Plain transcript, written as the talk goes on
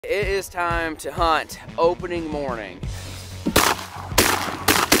It is time to hunt opening morning.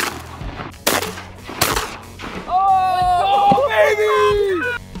 Oh, baby!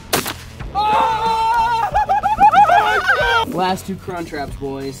 Oh! Last two crunch traps,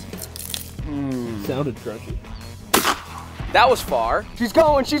 boys. Sounded crunchy. That was far. She's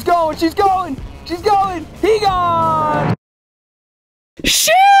going, she's going, she's going, she's going. He gone!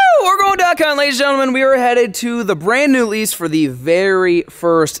 Shoo! We're going duck hunt, ladies and gentlemen. We are headed to the brand new lease for the very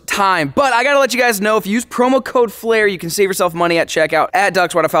first time. But I gotta let you guys know, if you use promo code FLAIR, you can save yourself money at checkout at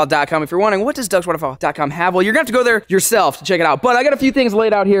duckswaterfowl.com. If you're wondering, what does duckswaterfowl.com have? Well, you're gonna have to go there yourself to check it out. But I got a few things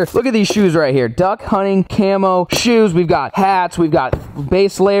laid out here. Look at these shoes right here. Duck hunting camo shoes. We've got hats. We've got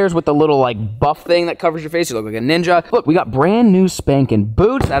base layers with the little like buff thing that covers your face. You look like a ninja. Look, we got brand new spanking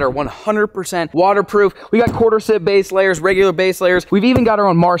boots that are 100% waterproof. We got quarter zip base layers, regular base layers. We've even got our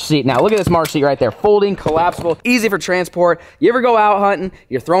own marsh seat. Now look at this marsh seat right there. Folding, collapsible, easy for transport. You ever go out hunting,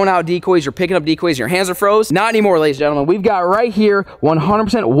 you're throwing out decoys, you're picking up decoys, your hands are froze? Not anymore, ladies and gentlemen. We've got right here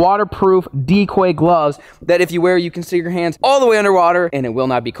 100% waterproof decoy gloves that if you wear, you can see your hands all the way underwater and it will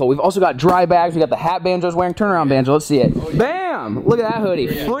not be cold. We've also got dry bags. We got the hat Banjo's wearing. Turn around, Banjo. Let's see it. Oh, yeah. Bam! Look at that hoodie.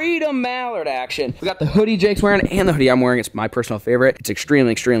 Yeah. Freedom Mallard action. We got the hoodie Jake's wearing and the hoodie I'm wearing. It's my personal favorite. It's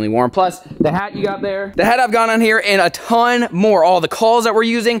extremely, extremely warm. Plus, the hat you got there, the hat I've got on here, and a ton more. All the calls that we're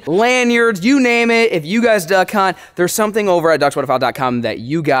using, lanyards, you name it. If you guys duck hunt, there's something over at duckswaterfowl.com that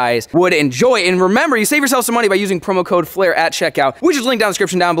you guys would enjoy. And remember, you save yourself some money by using promo code FLAIR at checkout, which is linked down in the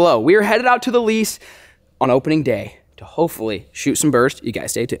description down below. We are headed out to the lease on opening day to hopefully shoot some birds. You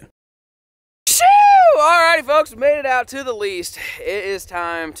guys stay tuned. Alrighty, folks, we made it out to the lease. It is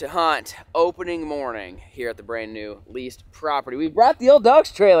time to hunt opening morning here at the brand new leased property. We brought the old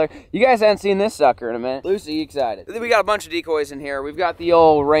ducks trailer. You guys haven't seen this sucker in a minute. Lucy, you excited? We got a bunch of decoys in here. We've got the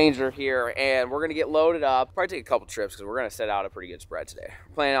old Ranger here, and we're gonna get loaded up. Probably take a couple trips because we're gonna set out a pretty good spread today.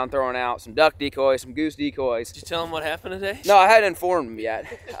 We're planning on throwing out some duck decoys, some goose decoys. Did you tell them what happened today? No, I hadn't informed them yet.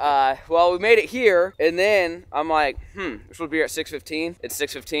 Well, we made it here, and then I'm like, we're supposed to be here at 6:15. It's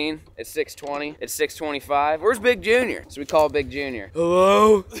 6:15. It's 6:20. It's 6:25. Where's Big Junior? So we call Big Junior.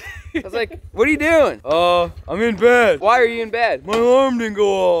 Hello? I was like, what are you doing? I'm in bed. Why are you in bed? My alarm didn't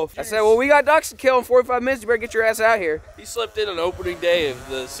go off. I said, well, we got ducks to kill in 45 minutes. You better get your ass out here. He slept in on opening day of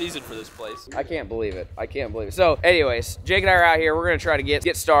the season for this place. I can't believe it. I can't believe it. So, anyways, Jake and I are out here. We're going to try to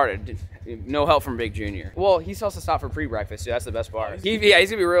get started. No help from Big Junior. Well, he's supposed to stop for pre-breakfast, so that's the best part. He's going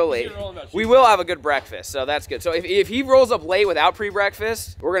to be real late. We will have a good breakfast, so that's good. So if he rolls up late without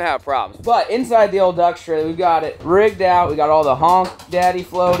pre-breakfast, we're going to have problems. But inside the old ducks trailer, we've got it rigged out. We got all the honk daddy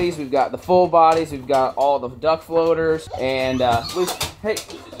floaties. We've got the full bodies. We've got all the duck floaters. And, Lucy, hey,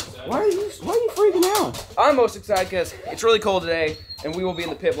 why are you freaking out? I'm most excited because it's really cold today, and we will be in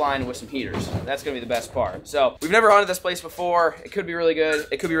the pit blind with some heaters. That's gonna be the best part. So we've never hunted this place before. It could be really good.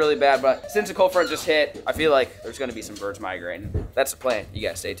 It could be really bad, but since the cold front just hit, I feel like there's gonna be some birds migrating. That's the plan. You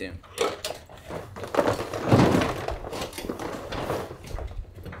guys stay tuned.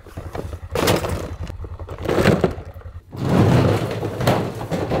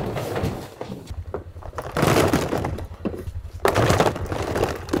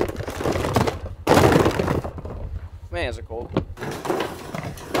 Man, is it cold.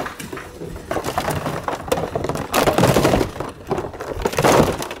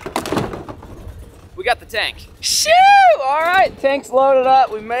 We got the tank. Shoo! All right, tank's loaded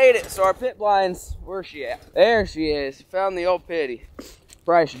up. We made it. So our pit blinds, where's she at? There she is. Found the old pitty.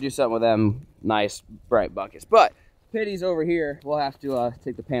 Probably should do something with them nice bright buckets. But pitty's over here. We'll have to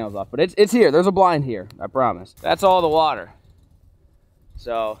take the panels off. But it's here. There's a blind here. I promise. That's all the water.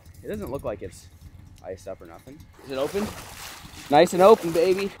 So it doesn't look like it's iced up or nothing. Is it open? Nice and open,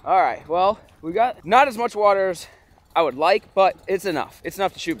 baby. All right, well, we got not as much water as I would like, but it's enough. It's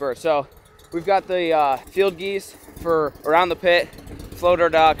enough to shoot birds. So we've got the field geese for around the pit, floater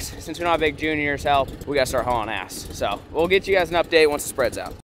ducks. Since we don't have Big Junior's help, we gotta start hauling ass. So we'll get you guys an update once the spread's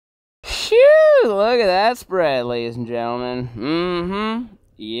out. Phew, look at that spread, ladies and gentlemen.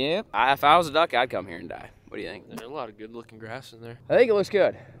 Yep. If I was a duck, I'd come here and die. What do you think? There's a lot of good looking grass in there. I think it looks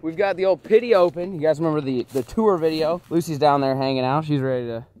good. We've got the old pitty open. You guys remember the tour video? Lucy's down there hanging out. She's ready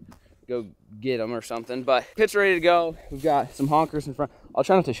to go get them or something. But pit's ready to go. We've got some honkers in front. I'll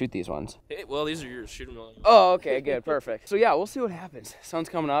try not to shoot these ones. Hey, well, these are yours. Shoot them all. Oh, okay, good, perfect. So yeah, we'll see what happens. Sun's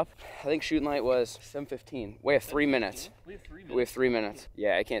coming up. I think shooting light was 7:15. We have 3 minutes. We have 3 minutes. We have 3 minutes.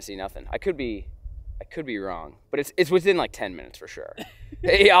 Yeah, I can't see nothing. I could be wrong, but it's within like 10 minutes for sure.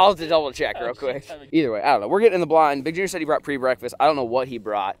 Hey, I'll have to double check real quick. Either way, I don't know. We're getting in the blind. Big Junior said he brought pre-breakfast. I don't know what he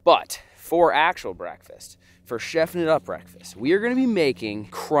brought, but for actual breakfast, for chefing it up breakfast, we are going to be making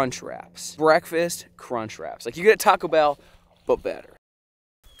crunch wraps. Breakfast crunch wraps. Like you get at Taco Bell, but better.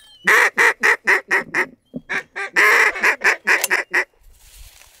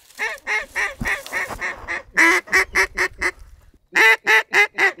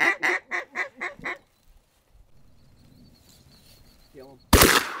 kill him.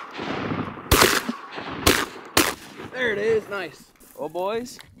 There it is, nice. Well,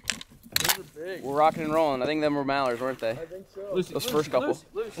 boys, Those are big. we're rocking and rolling. I think them were mallards, weren't they? I think so. Lucy, those first couple.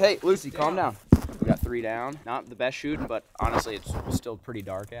 Hey, Lucy, calm down. We got 3 down. Not the best shooting, but honestly, it's still pretty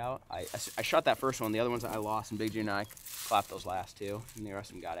dark out. I shot that first one. The other ones I lost, and Big G and I clapped those last 2, and the rest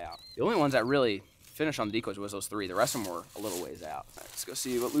of them got out. The only ones that really finished on the decoys was those 3. The rest of them were a little ways out. All right, let's go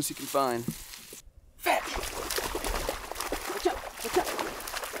see what Lucy can find. Fetch! Watch out! Watch out!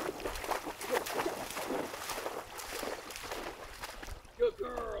 Good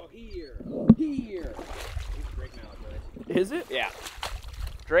girl, here! Here! Drake mallard, boys. Is it? Yeah.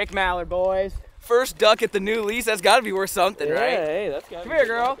 Drake mallard, boys. First duck at the new lease. That's got to be worth something, Yeah, right? hey, that's got. Come here,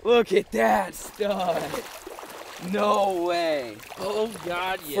 girl. Look at that stud. No way. Oh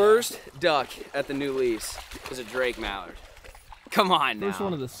God, yeah. First duck at the new lease is a Drake mallard. Come on now. First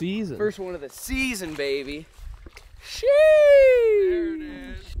one of the season. First one of the season, baby. Sheesh. There it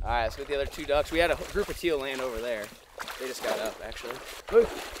is. All right, let's go with the other 2 ducks. We had a group of teal land over there. They just got up, actually.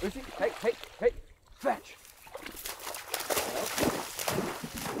 Lucy, hey, hey, hey, fetch.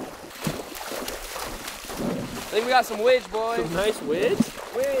 I think we got some wedge, boys. Some nice wedge.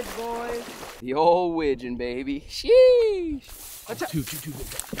 Wedge, boys. The old wedging, baby. Sheesh. Watch out. Two big.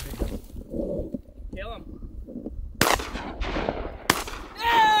 Kill him.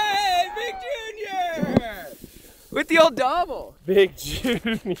 Hey, Big Junior! With the old double. Big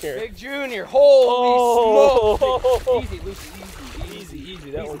Junior. Big Junior. Holy smoke. Easy, Lucy,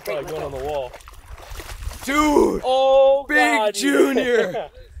 Easy. That one's probably going on the wall. Dude. Oh, Big God, Junior. Yeah.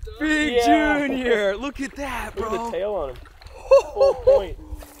 Big Junior. Look at that, bro. Look at the tail on him. Full point.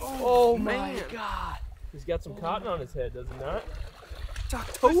 Oh my God. He's got some cotton on his head, does he not? It's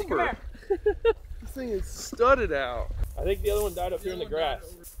October. This thing is studded out. I think the other one died up here in the grass.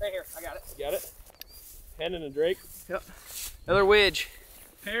 Right here, I got it. You got it? Hen and a Drake. Yep. Another wedge.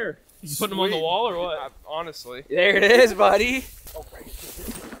 Pair. You putting them on the wall or what? Honestly. There it is, buddy. Oh, right.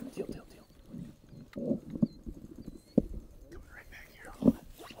 Deal. Coming right back here.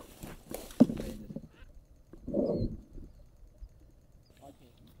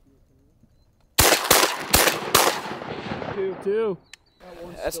 Two.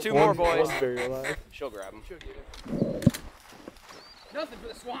 That's 2 more, boys. One's very alive. She'll grab him. Nothing for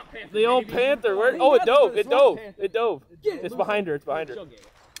the swamp panther. The old panther. Where? Oh, it dove. It dove. It's behind her.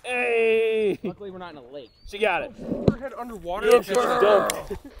 Hey! Luckily, we're not in a lake. She got it. Her head underwater. Good girl.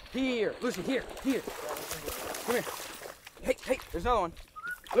 Here, Lucy, here. Come here. Hey, there's another one.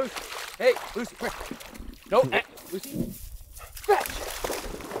 Lucy. Hey, Lucy, come here. Nope. Lucy. Fetch.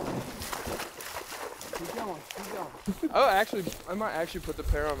 Keep going. Oh, actually, I might actually put the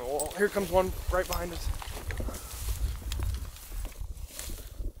pair on the wall. Here comes one right behind us.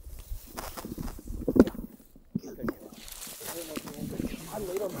 I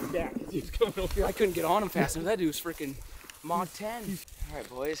laid on my back. He's coming over here. I couldn't get on him fast enough. That dude was freaking Mach 10. All right,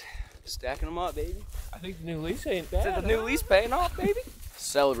 boys. Stacking them up, baby. I think the new lease ain't bad. The new lease paying off, baby.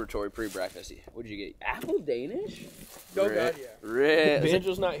 Celebratory pre-breakfast. What'd you get? Apple Danish? Oh God, yeah. Red.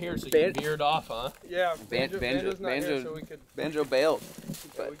 Banjo's not here, so you veered off, huh? Yeah, Banjo's not here, Banjo- so we could. Banjo bailed.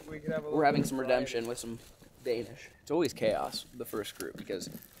 So we could have a We're having some redemption with some Danish. It's always chaos, the first group, because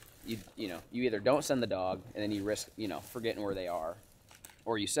you either don't send the dog and then you risk, forgetting where they are,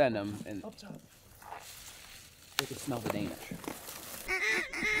 or you send them and Up top. they can smell the Danish.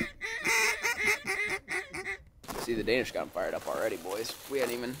 See, the Danish got them fired up already, boys. We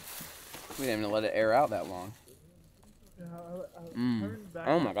didn't even let it air out that long.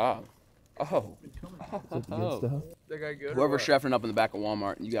 Oh my God. Oh. That guy good. Whoever's chefing up in the back of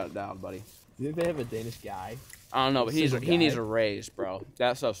Walmart, you got it dialed, buddy. Do you think they have a Danish guy? I don't know, but he Guy. needs a raise, bro.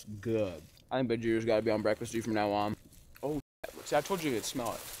 That stuff's good. I think Big Junior's got to be on breakfast duty from now on. Oh, see, I told you could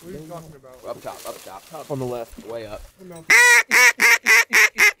smell it. What are you talking about? Up top. Top on the left. Way up.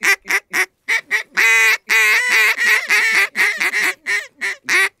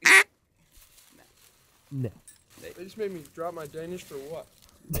 No. They just made me drop my Danish for what?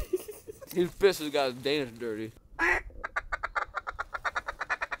 He's pissed he got his Danish dirty.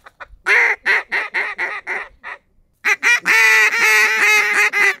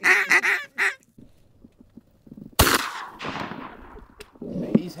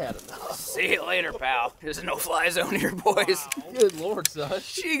 He's had enough. See you later, pal. There's a no-fly zone here, boys. Good Lord, son.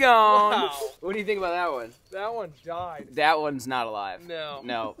 She gone. Wow. What do you think about that one? That one died. That one's not alive. No.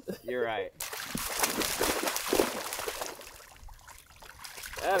 No, you're right.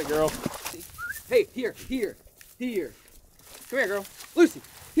 Atta girl. Hey, here. Come here, girl. Lucy,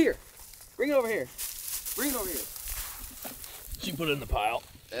 here. Bring it over here. She put it in the pile.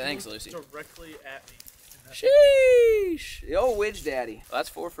 Thanks, Lucy. Directly at me. Sheesh. The old Widge Daddy. Well, that's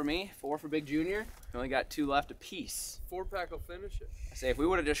 4 for me, 4 for Big Junior. We only got 2 left apiece. 4-pack will finish it. I say if we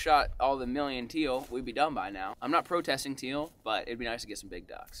would have just shot all the million teal, we'd be done by now. I'm not protesting teal, but it'd be nice to get some big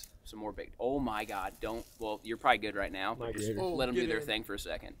ducks. Some more big. Oh my God! Don't. Well, you're probably good right now. But just let them do their thing for a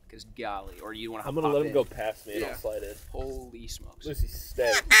second, because golly, or you want to. I'm gonna let them go past me and I'll slide in. Holy smokes! Lucy,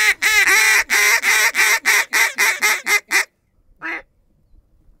 stay.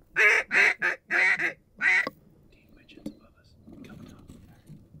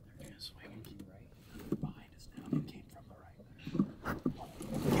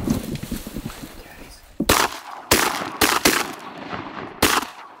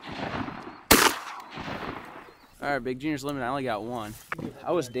 All right, Big Junior's limit. I only got 1.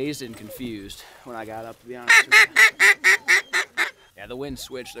 I was dazed and confused when I got up, to be honest with you. Yeah, the wind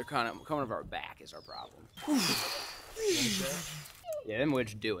switched. They're kind of coming over our back is our problem. Yeah, them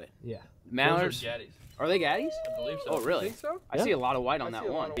Widge do it. Yeah. Mallards. Are they gaddies? I believe so. Oh, really? Think so? I see a lot of white on that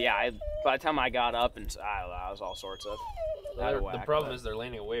one. Yeah, by the time I got up, and I was all sorts of out of whack. The problem is they're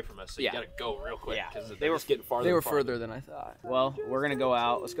landing away from us, so you gotta go real quick. Yeah, they were getting farther. They were further than I thought. Well, we're gonna go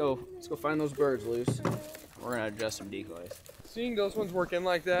out. Let's go find those birds loose. We're gonna adjust some decoys. Seeing those ones work in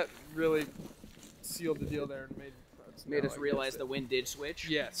like that really sealed the deal there and made us realize the wind did switch.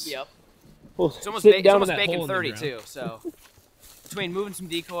 Yes. Yep. Well, It's almost bacon 30 too. So between moving some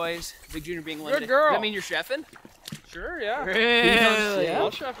decoys, Big Junior being limited. Good girl. Does that mean you're chefing? Sure, yeah. Really? Yeah.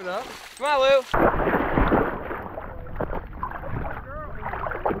 I'll chef it up. Come on, Lou.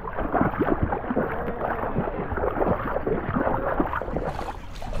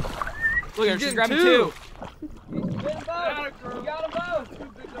 Look at her, she's grabbing 2. You got them both.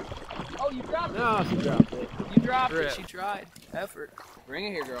 Oh, you dropped it. No, she dropped it. You dropped it. She tried. Effort. Bring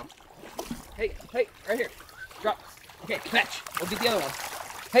it here, girl. Hey, right here. Drop. Okay, catch. We'll get the other one.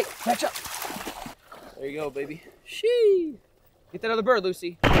 Hey, catch up. There you go, baby. Shee. Get that other bird,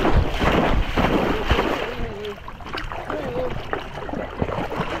 Lucy. Come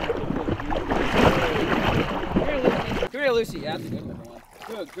here, Lucy. Yeah, that's a good one.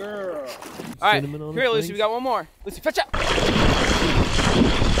 Good girl. All right, here, Lucy. We got one more. Lucy, fetch up.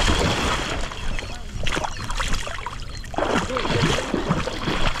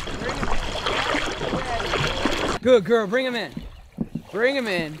 Good girl. Bring him in. Bring him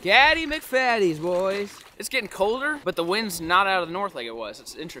in. Gaddy McFaddies, boys. It's getting colder, but the wind's not out of the north like it was.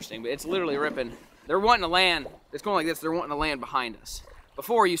 It's interesting, but it's literally ripping. They're wanting to land. It's going like this. They're wanting to land behind us.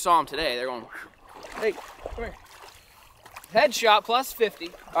 Before you saw them today, they're going. Hey, come here. Headshot plus 50.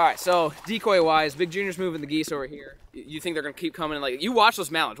 All right, so decoy-wise, Big Junior's moving the geese over here. You think they're gonna keep coming? Like, you watch those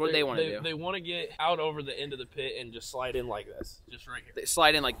mallards. What do they want to do? They want to get out over the end of the pit and just slide in like this, just right here. They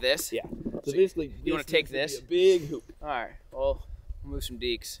slide in like this. Yeah. So basically, you want to take this? A big hoop. All right. Well, we'll move some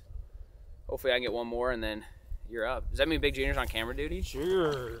deeks. Hopefully, I can get one more, and then you're up. Does that mean Big Junior's on camera duty?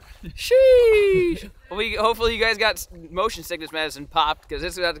 Sure. Sheesh. Hopefully, you guys got motion sickness medicine popped, because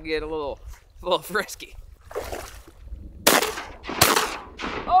this is about to get a little frisky.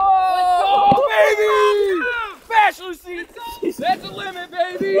 Oh, baby! Bash, Lucy! That's the limit,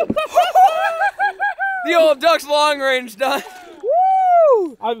 baby! The old Ducks long range done.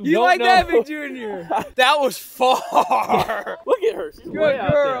 Woo! You like that, Big Junior? That was far. Look at her. She's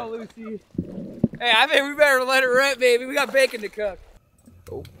good girl, Lucy. Hey, I think we better let her rip, baby. We got bacon to cook.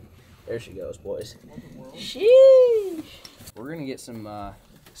 Oh, there she goes, boys. Sheesh. We're gonna get some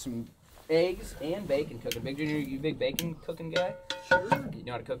eggs and bacon cooking. Big Junior, you big bacon cooking guy? Sure. You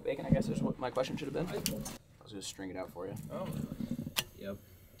know how to cook bacon? I guess that's what my question should have been. I was gonna string it out for you. Oh. Yep.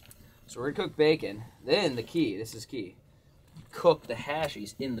 So we're gonna cook bacon. Then the key, this is key. Cook the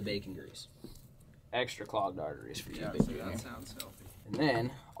hashies in the bacon grease. Extra clogged arteries for you, Big Junior. That sounds healthy. And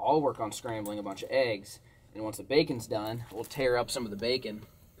then I'll work on scrambling a bunch of eggs. And once the bacon's done, we'll tear up some of the bacon,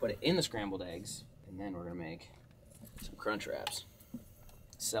 put it in the scrambled eggs, and then we're gonna make some crunch wraps.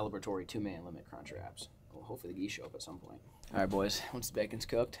 Celebratory 2-man limit crunch wraps. Well, hopefully the geese show up at some point. All right, boys, once the bacon's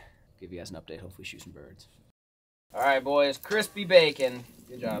cooked, give you guys an update. Hopefully shoot some birds. All right, boys, crispy bacon.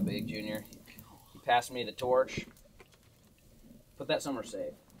 Good job, Big Junior. You passed me the torch. Put that somewhere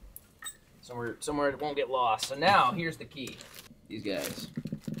safe. Somewhere it won't get lost. So now, here's the key. These guys.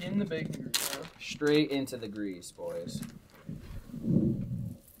 In the bacon grease, huh? Straight into the grease, boys.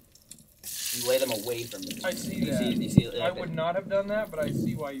 You lay them away from the grease. I see that. You see, like I would not have done that, but I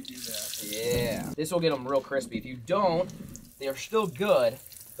see why you do that. Yeah. This will get them real crispy. If you don't, they are still good,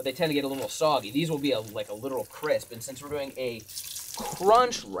 but they tend to get a little soggy. These will be like a literal crisp, and since we're doing a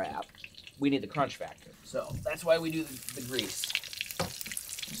crunch wrap, we need the crunch factor. So that's why we do the grease.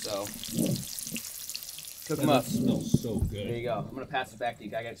 So cook them up. Smells so good. There you go. I'm gonna pass it back to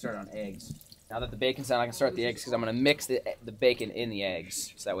you. I got to start on eggs. Now that the bacon's done, I can start the eggs because I'm going to mix the bacon in the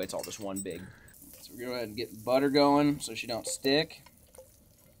eggs. So that way it's all just one big. So we're going to go ahead and get butter going so she don't stick.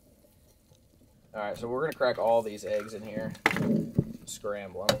 All right, so we're going to crack all these eggs in here.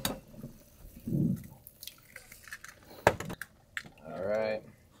 Scramble them. All right.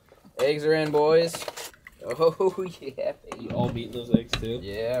 Eggs are in, boys. Oh, yeah, baby. You all meat in those eggs, too?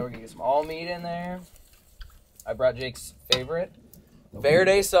 Yeah, we're going to get some all meat in there. I brought Jake's favorite.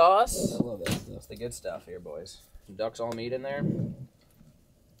 Verde sauce. I love that stuff. That's the good stuff here, boys. Some duck's all meat in there.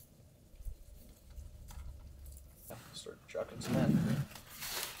 Start chucking some in.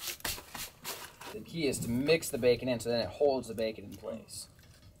 The key is to mix the bacon in so then it holds the bacon in place.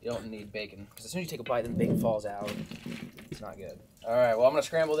 You don't need bacon, because as soon as you take a bite, then the bacon falls out. It's not good. All right, well, I'm going to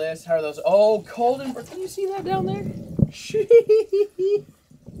scramble this. How are those? Oh, golden. Can you see that down there?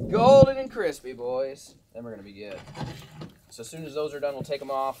 Golden and crispy, boys. Then we're going to be good. So as soon as those are done, we'll take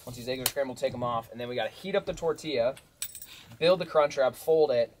them off. Once these eggs are scrambled, we'll take them off. And then we got to heat up the tortilla, build the crunch wrap,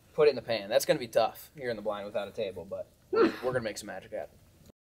 fold it, put it in the pan. That's going to be tough here in the blind without a table, but we're going to make some magic happen.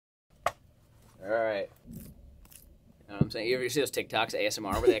 All right. You know what I'm saying? You ever see those TikToks,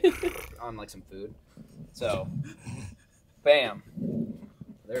 ASMR, where they on like some food? So, bam.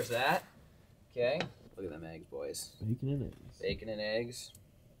 There's that. Okay. Look at them eggs, boys. Bacon and eggs. Bacon and eggs.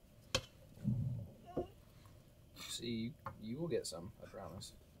 See, you will get some, I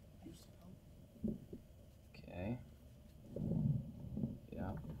promise. Okay. Yeah.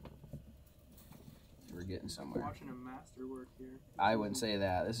 We're getting somewhere. Watching a masterwork here. I wouldn't say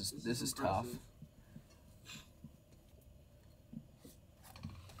that. This is tough.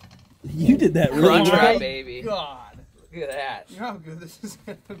 You did that really Crunch well. wrap, baby. God. Look at that. You know how good this is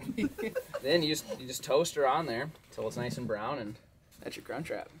gonna be. Then you just toast her on there until it's nice and brown, and that's your crunch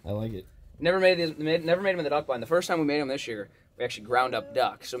wrap. I like it. Never made them in the duck blind. The first time we made them this year, we actually ground up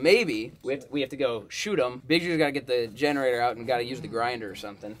duck. So maybe we have to go shoot them. Big G's got to get the generator out and got to use the grinder or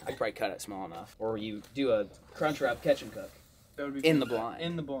something. I'd probably cut it small enough. Or you do a crunch wrap catch and cook. That would be In the blind.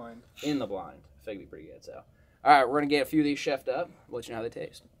 In the blind. In the blind. I think it'd be pretty good. So, all right, we're gonna get a few of these chefed up. We'll let you know how they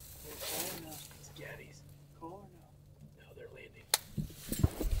taste. Gaddies. Cool or no? No, they're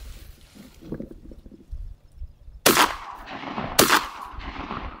landing.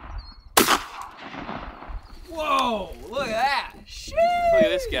 Whoa! Look at that! Shit! Look at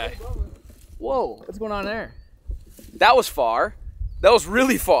this guy. Whoa! What's going on there? That was far. That was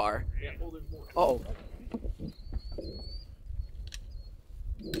really far. Yeah, oh, there's more. Uh-oh.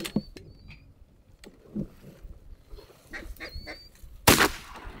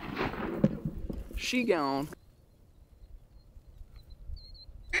 She gone.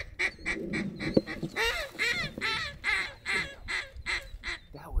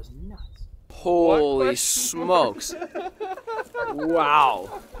 That was nuts. Holy smokes.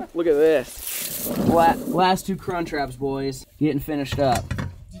 Wow. Look at this. Last two crunch wraps, boys. Getting finished up.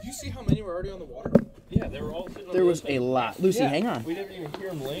 Did you see how many were already on the water? Yeah, they were all sitting on There the was other a side. lot. Lucy, Yeah. hang on. We didn't even hear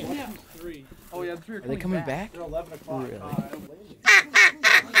them land. Yeah. 3. Oh yeah, 3 Are they coming back? They're 11 o'clock. Really?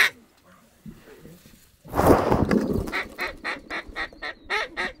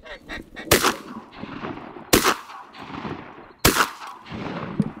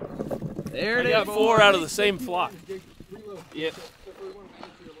 There it I is. got 4 out of the same flock. Yep.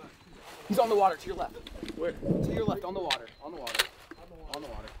 He's on the water to your left. Where? To your left, on the water. On the water. On the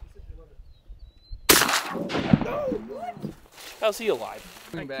water. How's he alive?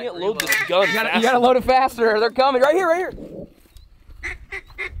 I Back, can't reload. load this gun You fast. gotta load it faster. They're coming. Right here, right here.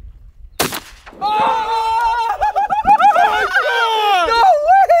 Oh! No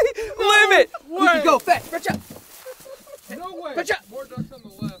way! Limit! We can go fast. Stretch up. No way. Stretch up. More ducks on the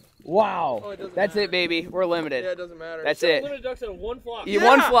left. Wow. Oh, it doesn't That's matter. it, baby. We're limited. Yeah, it doesn't matter. That's it. Limited ducks out of 1 flock. You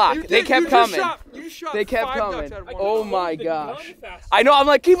one flock. You They did- kept you just coming. you just shot They kept 5 coming. ducks out of one. Oh Load my the gosh. gun fast. I know. I'm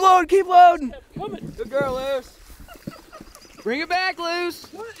like, keep loading, keep loading. Kept coming. Good girl, Liz. Bring it back, Luce.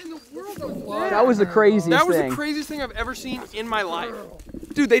 What in the world was That was the craziest That was thing. the craziest thing I've ever seen in my life.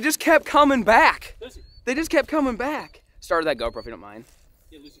 Dude, they just kept coming back. Lucy. They just kept coming back. Started that GoPro if you don't mind.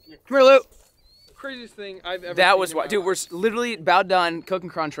 Yeah, Lucy, come here. Come here, Lou. Craziest thing I've ever That seen. was in why, my dude. We're life. literally about done cooking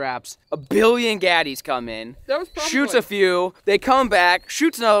crunch wraps. A billion gaddies come in. That was probably Shoots a like, few. They come back.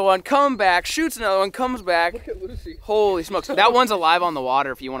 Shoots another one. Come back. Shoots another one. Comes back. Look at Lucy. Holy smokes! That one's alive on the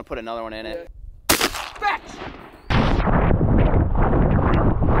water. If you want to put another one in it. Back.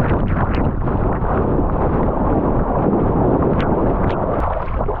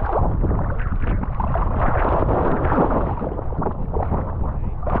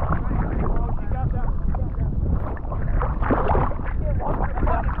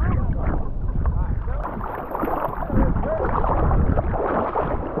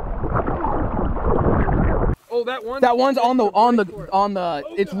 Oh, that one. That one's on the.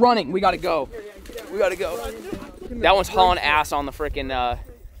 It's running. We gotta go. We gotta go. That one's hauling ass on the freaking.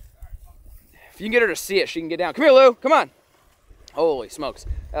 If you can get her to see it, she can get down. Come here, Lou. Come on. Holy smokes,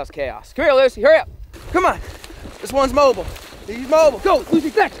 that was chaos. Come here, Lucy. Hurry up. Come on. This one's mobile. He's mobile. Go, Lucy.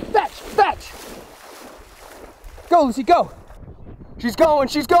 Fetch. Fetch. Fetch. Go, Lucy. Go. She's going.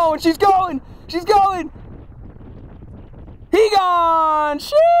 She's going. She's going. She's going. He gone.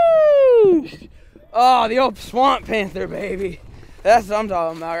 Sheesh. Oh, the old swamp panther, baby. That's what I'm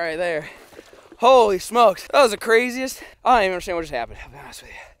talking about right there. Holy smokes. That was the craziest. I don't even understand what just happened, I'll be honest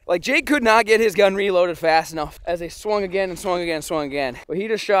with you. Like, Jake could not get his gun reloaded fast enough as they swung again and swung again and swung again. But he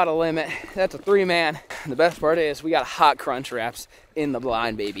just shot a limit. That's a 3-man. The best part is we got hot crunch wraps in the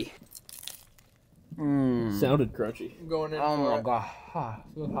blind, baby. Sounded crunchy. I'm going in. Oh for my it. god.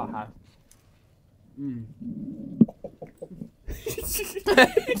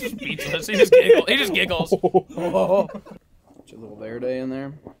 He just speechless. He just giggles. He just giggles. Put your little Verde in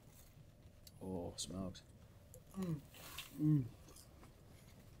there. Oh, smokes.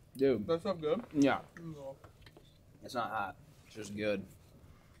 Dude. That stuff good? Yeah. It's not hot. It's just good.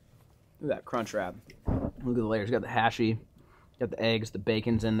 Look at that crunch wrap. Look at the layers. Got the hashy. Got the eggs. The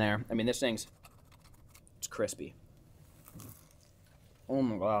bacon's in there. I mean, this thing's... It's crispy. Oh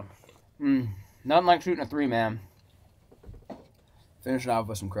my god. Nothing like shooting a 3-man. Finish it off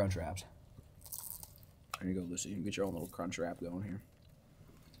with some crunch wraps. There you go, Lucy. You can get your own little crunch wrap going here.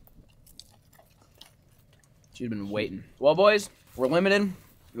 She's been waiting. Well, boys, we're limited.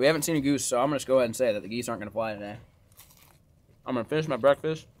 We haven't seen a goose, so I'm going to just go ahead and say that the geese aren't going to fly today. I'm going to finish my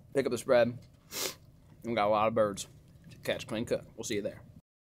breakfast, pick up the spread, and we got a lot of birds to catch, clean, cook. We'll see you there.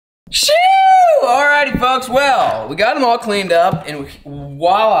 Shoo! Alrighty, folks. Well, we got them all cleaned up, and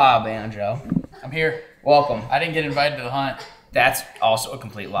voila, Banjo. I'm here. Welcome. I didn't get invited to the hunt. That's also a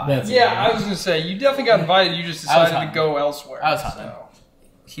complete lie. Yeah, I was gonna say you definitely got invited. You just decided to go elsewhere. I was hunting.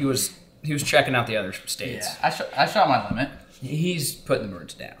 So. He was checking out the other states. Yeah, I shot my limit. He's putting the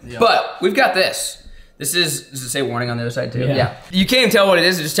birds down. Yep. But we've got this. Does it say warning on the other side too? Yeah. You can't even tell what it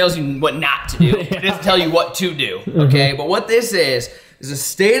is. It just tells you what not to do. It doesn't tell you what to do. Okay. But what this is a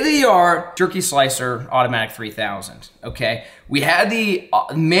state-of-the-art jerky slicer automatic 3000. Okay. We had the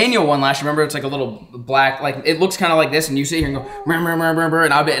manual one last year. Remember, it's like a little black, like it looks kind of like this, and you sit here and go,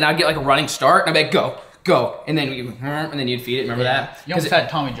 and I'll get like a running start, and I'll be like, go, and then you'd feed it. Remember that? You almost had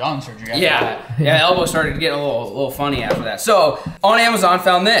Tommy John surgery after that. Yeah, the elbow started getting a little funny after that. So on Amazon,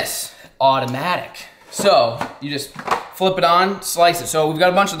 found this automatic. So you just flip it on, slice it. So we've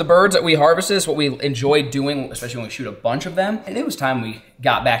got a bunch of the birds that we harvested. It's what we enjoy doing, especially when we shoot a bunch of them. And it was time we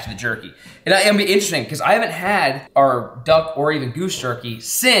got back to the jerky. And it'll be interesting because I haven't had our duck or even goose jerky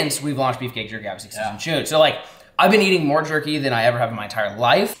since we've launched Beefcake Jerky, obviously, in June. So like, I've been eating more jerky than I ever have in my entire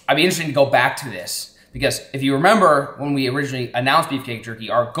life. I'd be interested to go back to this. Because if you remember, when we originally announced Beefcake Jerky,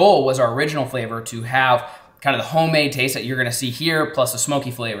 our goal was our original flavor to have kind of the homemade taste that you're gonna see here, plus the smoky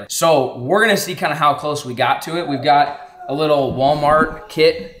flavor. So we're gonna see kind of how close we got to it. We've got a little Walmart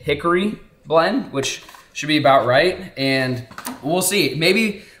kit hickory blend, which should be about right. And we'll see.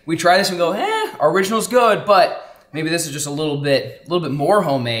 Maybe we try this and go, our original's good, but maybe this is just a little bit more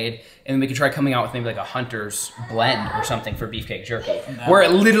homemade, and we could try coming out with maybe like a Hunter's blend or something for Beefcake Jerky, where it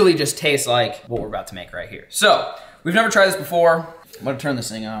literally just tastes like what we're about to make right here. So, we've never tried this before. I'm gonna turn this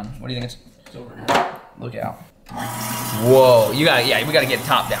thing on. What do you think it's over here? Look out. Whoa, we gotta get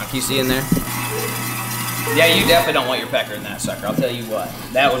top down. Can you see in there? Yeah, you definitely don't want your pecker in that sucker, I'll tell you what.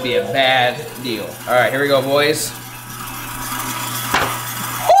 That would be a bad deal. All right, here we go, boys.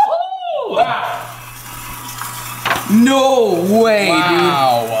 Wow. No way, dude.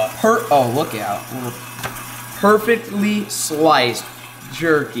 Oh, look out. Perfectly sliced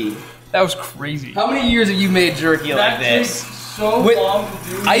jerky. That was crazy. How many years have you made jerky like this? So long to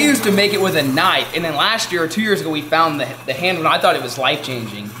do. I used to make it with a knife, and then last year or 2 years ago, we found the handle, and I thought it was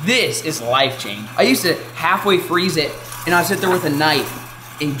life-changing. This is life-changing. I used to halfway freeze it, and I'd sit there with a knife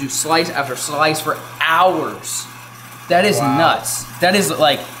and do slice after slice for hours. That is nuts. That is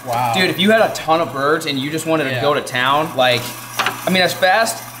like, dude, if you had a ton of birds and you just wanted to go to town, like, I mean, as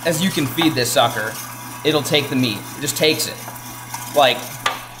fast as you can feed this sucker, it'll take the meat. It just takes it. Like,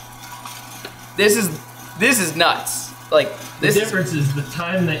 this is nuts. Like, the difference is the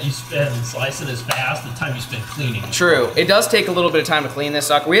time that you spend slicing is fast, the time you spend cleaning. True. It does take a little bit of time to clean this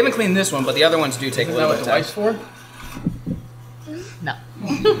sucker. We haven't cleaned this one, but the other ones do take a little bit of time. Is that what the wife's for? No.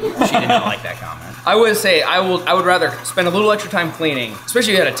 She did not like that comment. I would say I would rather spend a little extra time cleaning,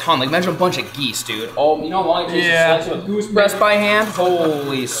 especially if you had a ton. Like imagine a bunch of geese, dude. Oh, you know how long it takes to slice a goose breast by hand?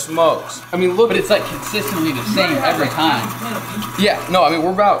 Holy smokes! I mean, look. But it's like consistently the same every time. Yeah, no, I mean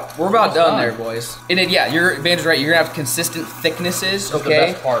we're about done there, boys. And then, yeah, your Vander's right. You're gonna have consistent thicknesses, okay? That's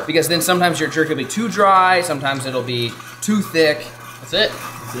the best part. Because then sometimes your jerky will be too dry, sometimes it'll be too thick. That's it.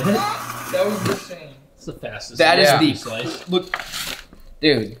 That's it? That was insane. It's the fastest. That is the slice. look,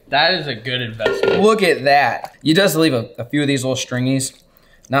 dude. That is a good investment. Look at that. You just leave a few of these little stringies.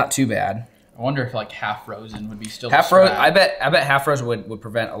 Not too bad. I wonder if like half frozen would be still Half frozen. I bet half frozen would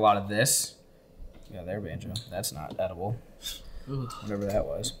prevent a lot of this. Yeah, there, Banjo. That's not edible. Whatever that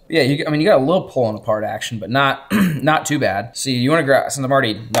was. Yeah, I mean, you got a little pulling apart action, but not not too bad. See, you want to grab, since I'm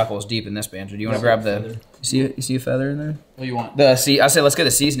already knuckles deep in this, Banjo, do you want to grab the, you see a feather in there? What do you want? I said let's get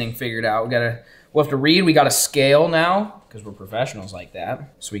the seasoning figured out. We'll have to read, we got a scale now, because we're professionals like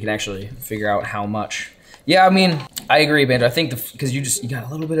that, so we can actually figure out how much. Yeah, I mean, I agree, Banjo. I think because you got a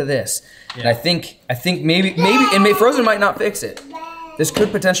little bit of this, and I think maybe, and frozen might not fix it. This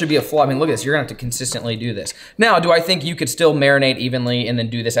could potentially be a flaw. I mean, look at this. You're gonna have to consistently do this. Now, do I think you could still marinate evenly and then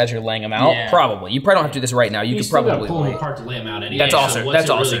do this as you're laying them out? Yeah. Probably. You probably don't have to do this right now. You could probably pull them apart to lay them out anyway. That's also true.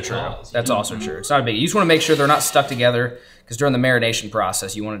 That's also true. It's not a big. You just want to make sure they're not stuck together because during the marination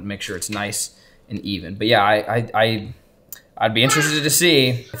process, you want to make sure it's nice and even. But yeah, I'd be interested to see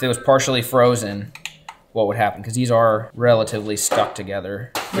if it was partially frozen, what would happen, because these are relatively stuck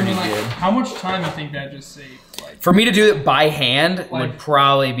together pretty good. How much time do you think that just saved? Like, for me to do it by hand would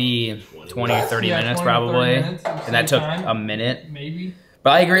probably be 20 or 30 minutes 20, probably, 30 minutes and that took a minute. Maybe.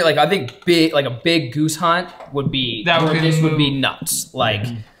 But I agree, like I think a big goose hunt would be, would be nuts. Like,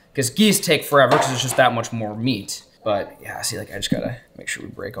 because geese take forever because it's just that much more meat. But yeah, see, like I just gotta make sure we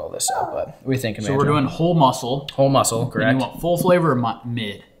break all this up. But what are you thinking, So we're doing whole muscle. Whole muscle, correct. And you want full flavor or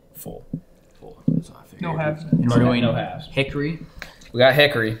mid? Full. That's what I figured. No halves. And we're doing no halves. Hickory. We got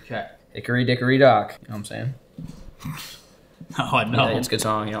hickory. Okay. Hickory dickory dock. You know what I'm saying? Oh, I know. Yeah, it's a good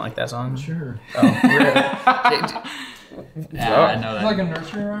song. You don't like that song? Sure. Oh, really? Yeah, I know that. Like a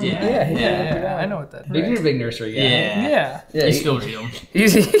nursery rhyme? Yeah. I know what that is. You're a big nursery guy. Yeah. He's still real.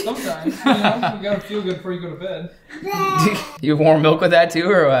 Sometimes. You gotta feel good before you go to bed. You warm milk with that too,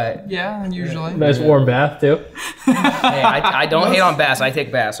 or what? Yeah, usually. Nice warm bath too. Hey, I don't hate on baths. I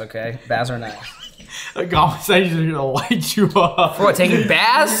take baths, okay? Baths are nice. The conversation is gonna light you up. For what, taking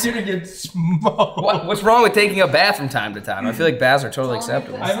baths? You're gonna get smoked. What's wrong with taking a bath from time to time? I feel like baths are totally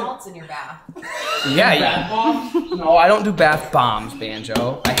acceptable. There's salts in your bath. Yeah. No, I don't do bath bombs,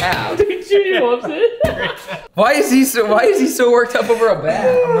 Banjo. I have. Jimmy loves it. Why is he so worked up over a bath?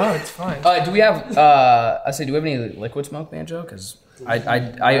 No, it's fine. Do we have do we have any liquid smoke, Banjo? Because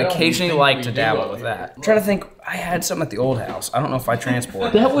I occasionally like to dabble with that. I'm trying to think. I had some at the old house. I don't know if I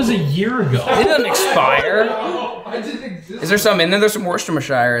transported. That was a year ago. It doesn't expire. I didn't exist. Is there some in there? There's some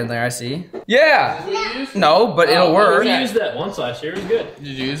Worcestershire in there, I see. Yeah. No, but it'll work. We used that once last year. It was good. Did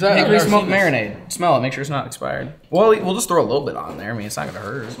you use that? Hickory smoke marinade. Smell it. Make sure it's not expired. Well, we'll just throw a little bit on there. I mean, it's not gonna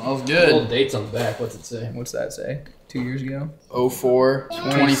hurt. Smells Little good. dates on the back. What's it say? What's that say? 2 years ago? 04,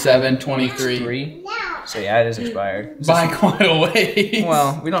 27, 23. 3. So yeah, it is expired. By quite a ways.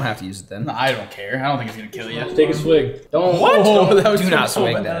 Well, we don't have to use it then. No, I don't care. I don't think it's gonna kill you. Take a swig. Don't. What? Oh, that was do not so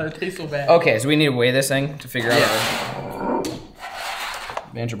swing bad. that. It tastes so bad. Okay, so we need to weigh this thing to figure out.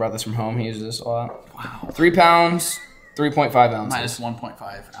 Banjo brought this from home. He uses this a lot. Wow. 3 pounds, 3.5 ounces. Minus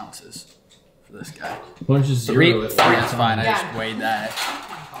 1.5 ounces for this guy. Bunch of zero. That's fine. I just weighed that.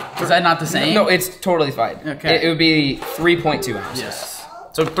 Is that not the same? No, it's totally fine. Okay. It would be 3.2 ounces. Yes.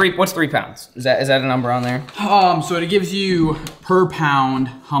 So what's 3 pounds? Is that a number on there? So it gives you per pound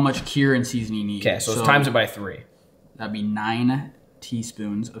how much cure and seasoning you need. Okay, so it's times it by 3. That'd be 9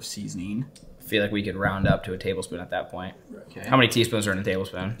 teaspoons of seasoning. I feel like we could round up to a tablespoon at that point. Okay. How many teaspoons are in a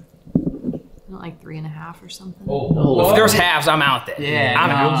tablespoon? Not like 3.5 or something. Well, if there's halves, I'm out then. Yeah, I'm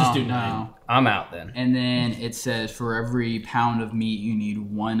out. We'll just do 9. I'm out then. And then it says for every pound of meat, you need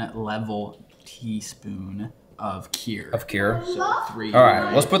 1 level teaspoon of cure. Of cure. So 3. All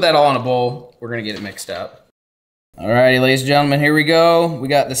right, let's put that all in a bowl. We're gonna get it mixed up. All righty, ladies and gentlemen, here we go. We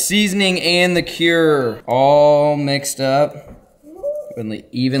got the seasoning and the cure all mixed up.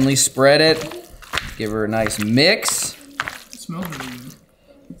 Evenly spread it. Give her a nice mix. It smells really good.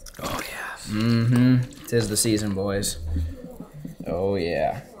 Oh yeah. Mm-hmm. 'Tis the season, boys. Oh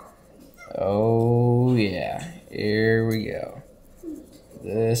yeah. Oh yeah. Here we go.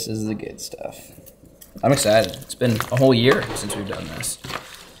 This is the good stuff. I'm excited. It's been a whole year since we've done this.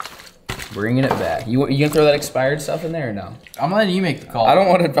 Bringing it back. You gonna throw that expired stuff in there or no? I'm letting you make the call. I don't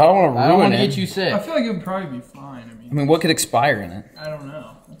want to ruin I don't want to it. get you sick. I feel like it would probably be fine. I mean, what could expire in it? I don't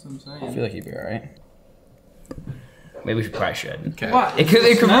know. That's what I'm saying. I feel like you'd be all right. Maybe we probably should. Okay. What? It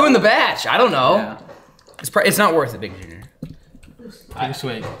could ruin the batch. I don't know. Yeah. It's not worth it, Big Junior. Take a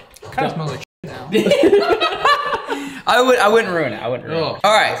swig. Kind of smells like now. I wouldn't ruin it. I wouldn't ruin it.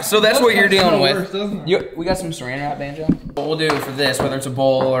 All right, so that's what you're dealing with. We got some saran wrap, Banjo. What we'll do for this, whether it's a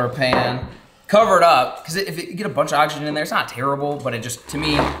bowl or a pan, cover it up, because if you get a bunch of oxygen in there, it's not terrible, but it just, to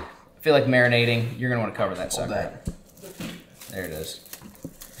me, I feel like marinating, you're gonna want to cover that sucker up. There it is.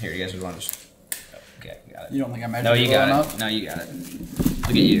 Here, you guys would want to just, okay, got it. You don't think I measured No, you got it. enough? No, you got it. Look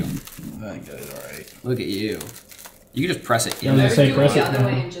at you. I got it all right. Look at you. You can just press it in Or there. do it the other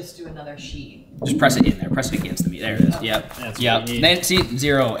way and just do another sheet. Just press it in there. Press it against the meat. There it is. Yep. That's Yep. what you need. Then see,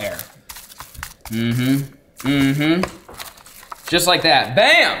 0 air. Just like that.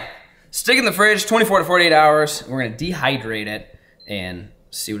 Bam! Stick in the fridge, 24 to 48 hours. We're gonna dehydrate it and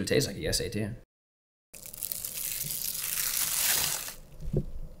see what it tastes like. You guys say too.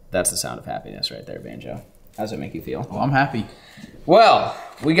 That's the sound of happiness right there, Banjo. How does it make you feel? Well, I'm happy. Well,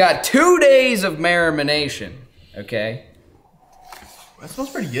 we got 2 days of marination, okay? That smells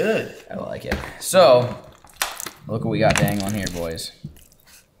pretty good. I like it. So, look what we got dangling here, boys.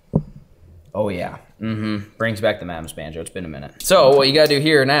 Oh yeah. Brings back the memories, Banjo. It's been a minute. So, what you gotta do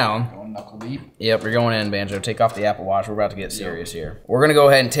here now. Going knuckle deep. Yep, we're going in, Banjo. Take off the Apple Watch. We're about to get serious here. We're gonna go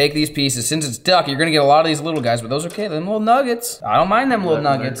ahead and take these pieces. Since it's duck, you're gonna get a lot of these little guys, but those are okay. Them little nuggets. I don't mind them little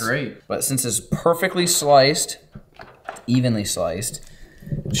nuggets. They're great. But since it's perfectly sliced, evenly sliced,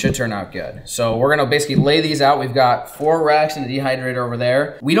 it should turn out good. So we're gonna basically lay these out. We've got 4 racks in the dehydrator over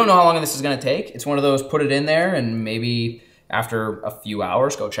there. We don't know how long this is gonna take. It's one of those, put it in there and maybe after a few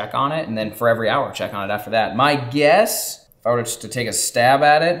hours, go check on it. And then for every hour, check on it after that. My guess, if I were to take a stab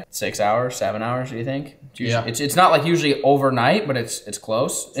at it, 6 hours, 7 hours, do you think? Yeah. It's not like usually overnight, but it's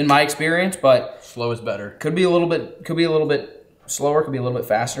close in my experience, but Slow is better. could be a little bit slower, could be a little bit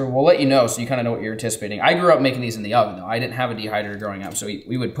faster. We'll let you know so you kind of know what you're anticipating. I grew up making these in the oven though. I didn't have a dehydrator growing up, so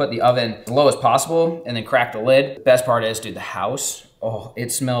we would put the oven as low as possible and then crack the lid. The best part is, dude, the house, oh,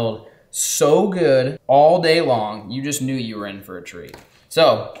 it smelled so good all day long. You just knew you were in for a treat.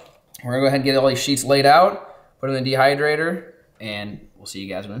 So we're gonna go ahead and get all these sheets laid out, put them in the dehydrator, and we'll see you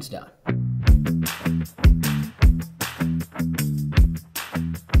guys when it's done.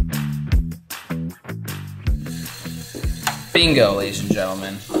 Bingo, ladies and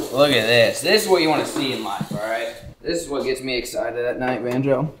gentlemen. Look at this. This is what you want to see in life, all right? This is what gets me excited at night,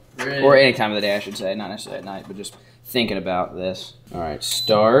 Banjo. Really? Or any time of the day, I should say. Not necessarily at night, but just thinking about this. All right,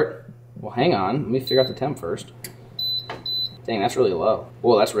 start. Well, hang on. Let me figure out the temp first. Dang, that's really low.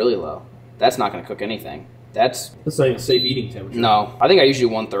 Whoa, that's really low. That's not going to cook anything. That's not even safe eating temperature. No, I think I usually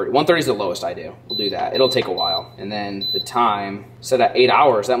do 130. 130 is the lowest I do. We'll do that. It'll take a while. And then the time, set at 8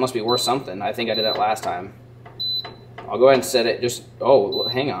 hours. That must be worth something. I think I did that last time. I'll go ahead and set it just, oh,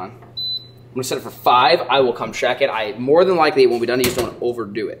 hang on. I'm gonna set it for 5. I will come check it. More than likely it won't be done. You just don't want to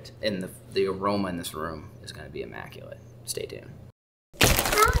overdo it. And the aroma in this room is gonna be immaculate. Stay tuned.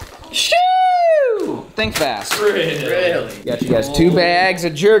 Shoo! Think fast. Really? Got you guys 2 bags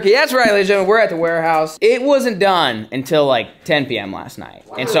of jerky. That's right, ladies and gentlemen, we're at the warehouse. It wasn't done until like 10 p.m. last night.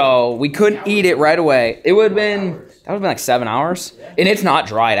 And so we couldn't eat it right away. That would have been like 7 hours. And it's not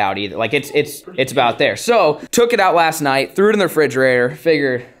dried out either. Like it's about there. So took it out last night, threw it in the refrigerator,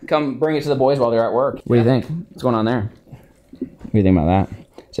 figured come bring it to the boys while they're at work. What do you think? What's going on there? What do you think about that?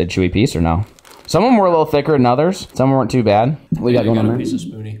 Is it a chewy piece or no? Some of them were a little thicker than others. Some weren't too bad. What do you got going on there? A piece of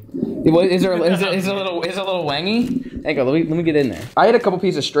spoonie. Is it a little wangy? Hang on, let me get in there. I had a couple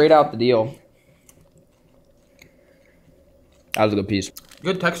pieces straight out the deal. That was a good piece.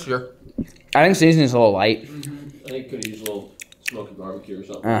 Good texture. I think seasoning is a little light. I think could use a little smoky barbecue or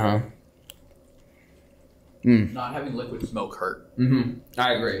something. Not having liquid smoke hurt.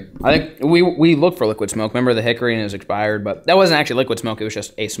 I agree. I think we looked for liquid smoke. Remember the hickory and it was expired, but that wasn't actually liquid smoke. It was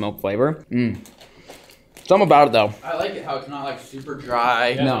just a smoke flavor. Something about it though. I like it how it's not like super dry.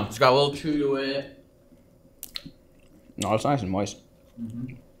 Yeah. No. It's got a little chew to it. No, it's nice and moist.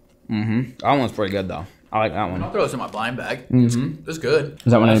 That one's pretty good though. I like that one. I'll throw this in my blind bag. It's good.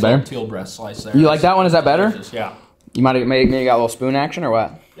 Is that one any better? Teal breast slice there. You like that one? Is that better? Yeah. You might have maybe got a little spoon action or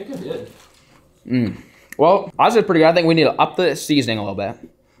what? I think I did. Well, I said pretty good. I think we need to up the seasoning a little bit.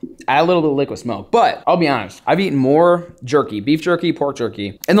 Add a little bit of liquid smoke. But I'll be honest, I've eaten more jerky, beef jerky, pork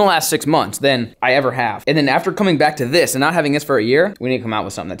jerky in the last 6 months than I ever have. And then after coming back to this and not having this for a year, we need to come out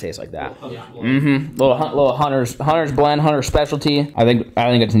with something that tastes like that. Little Hunter's blend, Hunter's specialty. I think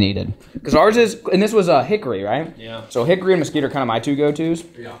it's needed. Because ours is, and this was a hickory, right? Yeah. So hickory and mesquite are kind of my 2 go-tos.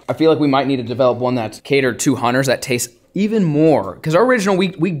 Yeah. I feel like we might need to develop one that's catered to Hunters that tastes even more. Because our original, we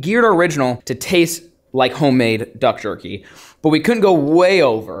geared our original to taste like homemade duck jerky. But we couldn't go way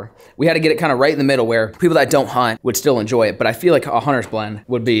over. We had to get it kind of right in the middle where people that don't hunt would still enjoy it. But I feel like a hunter's blend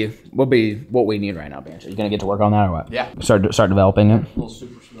would be what we need right now, Bancho. You gonna get to work on that or what? Yeah. Start developing it? A little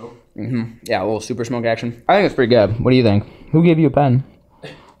super smoke. Yeah, a little super smoke action. I think it's pretty good. What do you think? Who gave you a pen?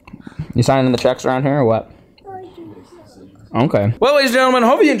 You signing the checks around here or what? Okay. Well, ladies and gentlemen,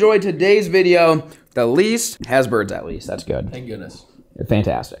 hope you enjoyed today's video. The LEASE has birds at least. That's good. Thank goodness.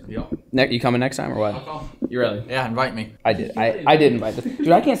 Fantastic. Yep. You coming next time or what? I'll come. You really? Yeah, invite me. I did. I did invite this. Dude,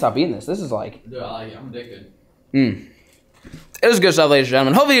 I can't stop eating this. This is like... Dude, I'm addicted. It was good stuff, ladies and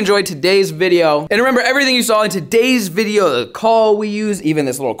gentlemen. Hopefully you enjoyed today's video. And remember, everything you saw in today's video, the call we use, even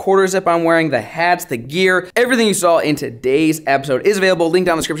this little quarter zip I'm wearing, the hats, the gear, everything you saw in today's episode is available. Link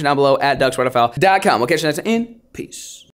down in the description down below at duckswaterfowl.com. We'll catch you next time in peace.